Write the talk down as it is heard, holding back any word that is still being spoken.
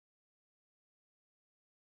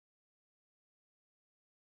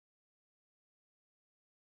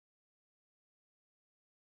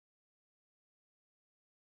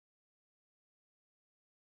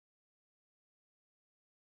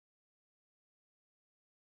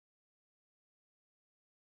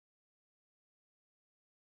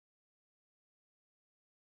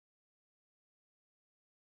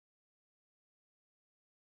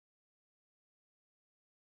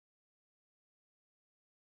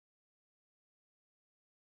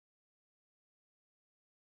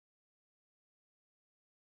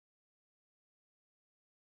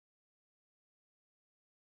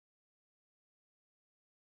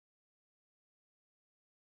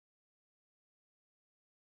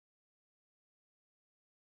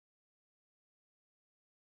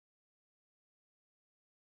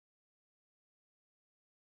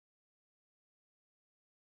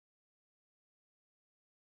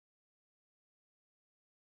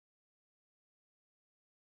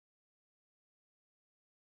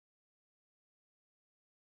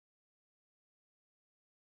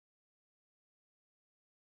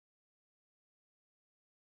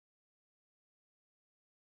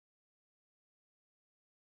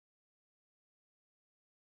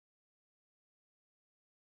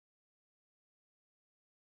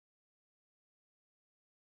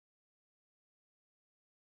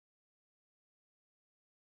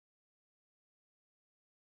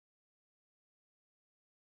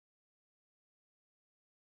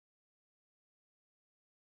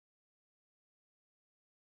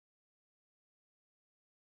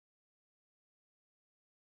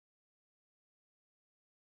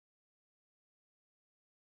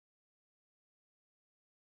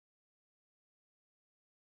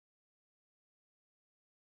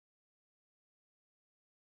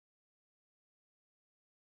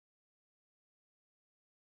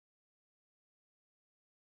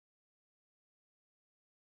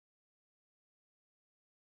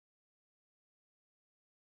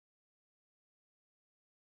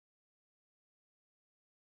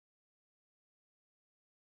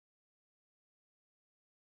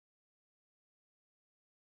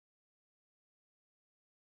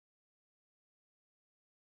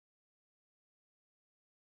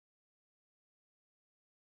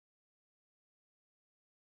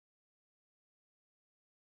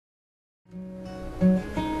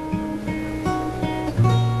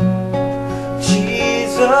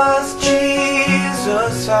Jesus,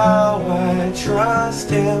 Jesus, how I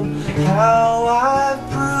trust Him, how I've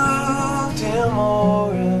proved Him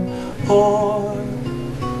more and more.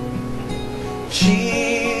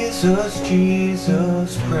 Jesus,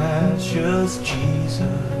 Jesus, precious Jesus,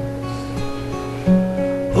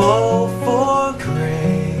 oh, for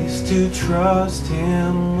grace to trust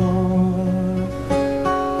Him more.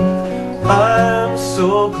 I'm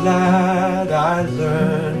so glad I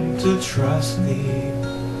learned to trust Thee,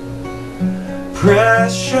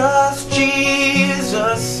 precious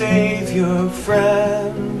Jesus, Savior,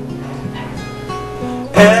 friend.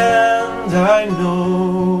 And I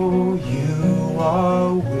know You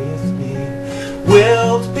are with me,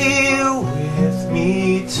 wilt be with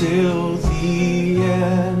me till the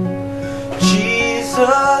end.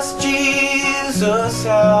 Jesus, Jesus,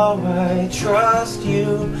 how I trust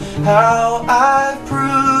You, how I've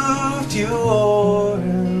proved You o'er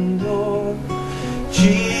and o'er.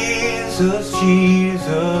 Jesus,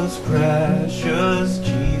 Jesus, precious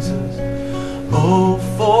Jesus, oh,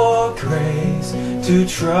 for grace to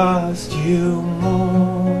trust You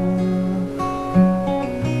more.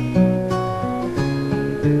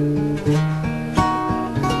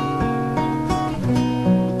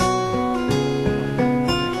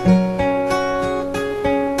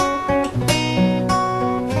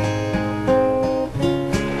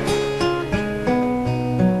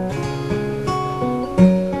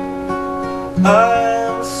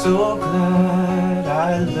 I'm so glad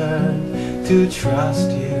I learned to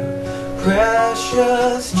trust You,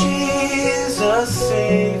 precious Jesus,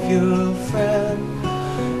 Savior, friend.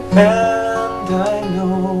 And I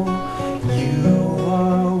know You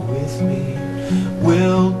are with me,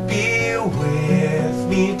 will be with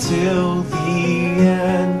me till the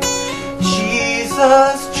end.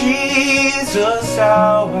 Jesus, Jesus,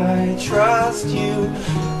 how I trust You,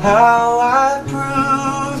 how I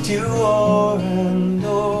proved You o'er and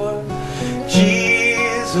o'er.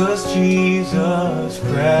 Jesus, Jesus,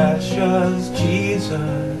 precious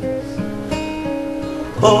Jesus,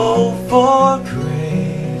 oh, for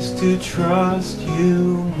grace to trust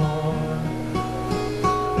You more.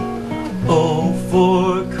 Oh,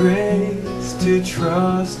 for grace to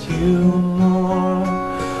trust You more.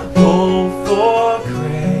 Oh, for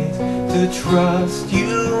grace to trust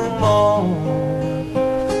You more.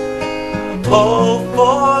 Oh,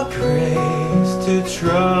 for grace to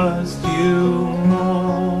trust You